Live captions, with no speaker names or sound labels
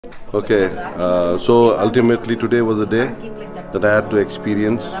Okay, so ultimately today was a day that I had to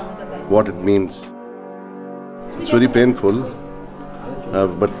experience what it means. It's very painful,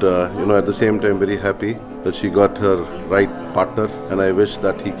 but at the same time very happy that she got her right partner, and I wish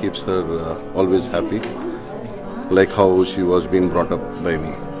that he keeps her always happy, like how she was being brought up by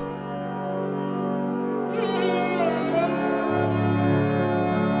me.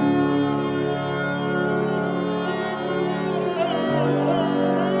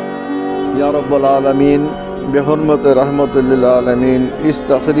 या rubble आलमीन बेहुरमत रहमतुल लिल आलमीन इस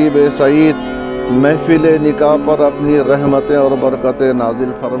तक़रीब सईद महफिल निकाह पर अपनी रहमतें और बरकतें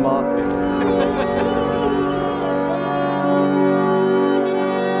नाजिल फरमा।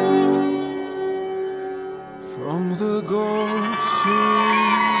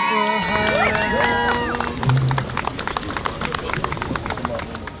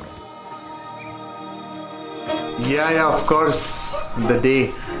 Yeah, of course, the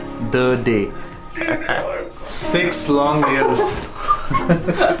day. 6 long years.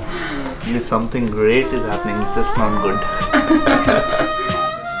 Something great is happening, it's just not good.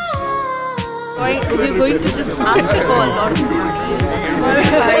 We're going to just ask her for a lot of money.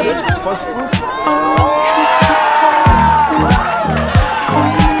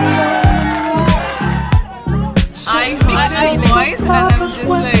 I mixed my voice and I'm just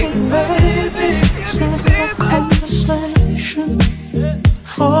like...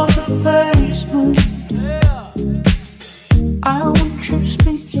 For the basement, I want you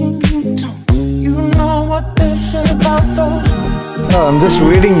speaking in tongues. You know what they say about those. I'm just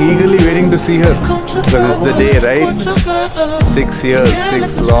eagerly waiting to see her, because it's the day, right? 6 years,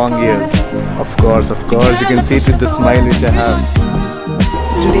 6 long years. Of course, you can see it with the smile which I have.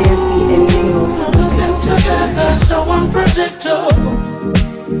 Today is the ending of together, so unpredictable.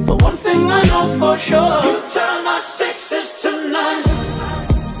 But one thing I know for sure, you turn my 6s to 9s.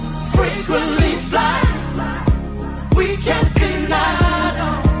 Frequently fly, we can't deny.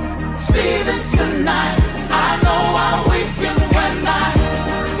 Feeling tonight, I know how we can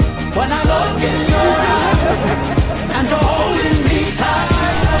when I look in your eyes and you're holding me tight.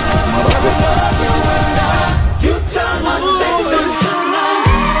 I love you and you turn my 6s to 9s.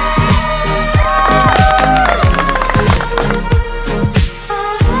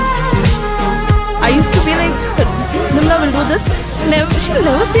 I used to be like, Nimra will do this. She'll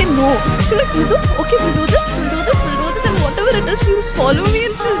never say no. She'll like, okay, we'll do this, and whatever it is, she'll follow me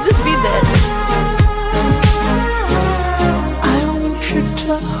and she'll just be there. I want you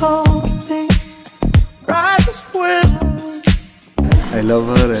to hold me, ride this with me. I love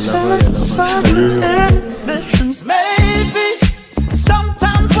her. And visions, maybe.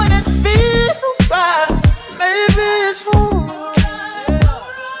 Sometimes when it feels right, maybe it's wrong.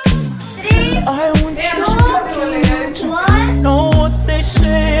 I want you speaking to know what they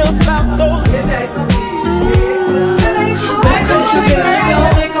say about those.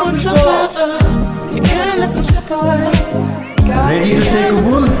 You can't let them step away. Ready to say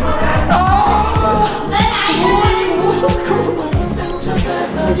Qubool?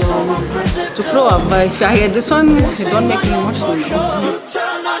 To grow up, but if I get this one, it don't make me emotional. You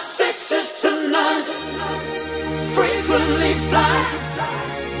turn my 6s to 9s. Frequently fly,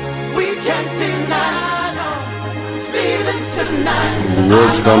 we can't deny. It's feeling tonight. The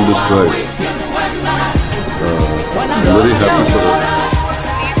words can't describe. I'm very happy for her.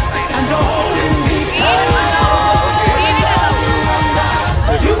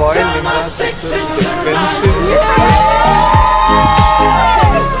 The foil Nimra expensive.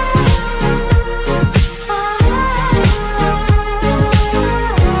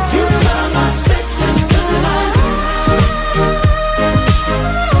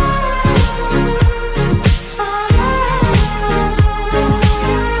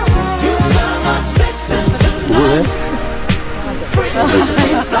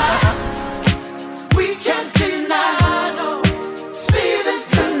 We can't deny, no. It's feeling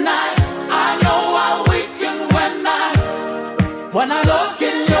tonight. I know how we can when I look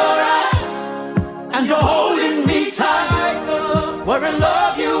in your eye and you're holding me tight. We're in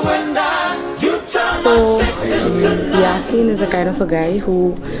love, you and I. You turn my 6s to 9s. Yaseen is the kind of a guy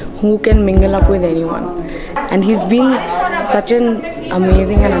who can mingle up with anyone, and he's been such an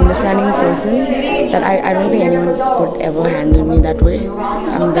amazing and understanding person that I don't think anyone could ever handle me that way.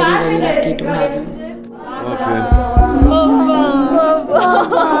 So I'm very, very lucky to have him.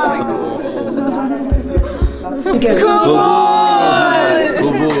 Okay.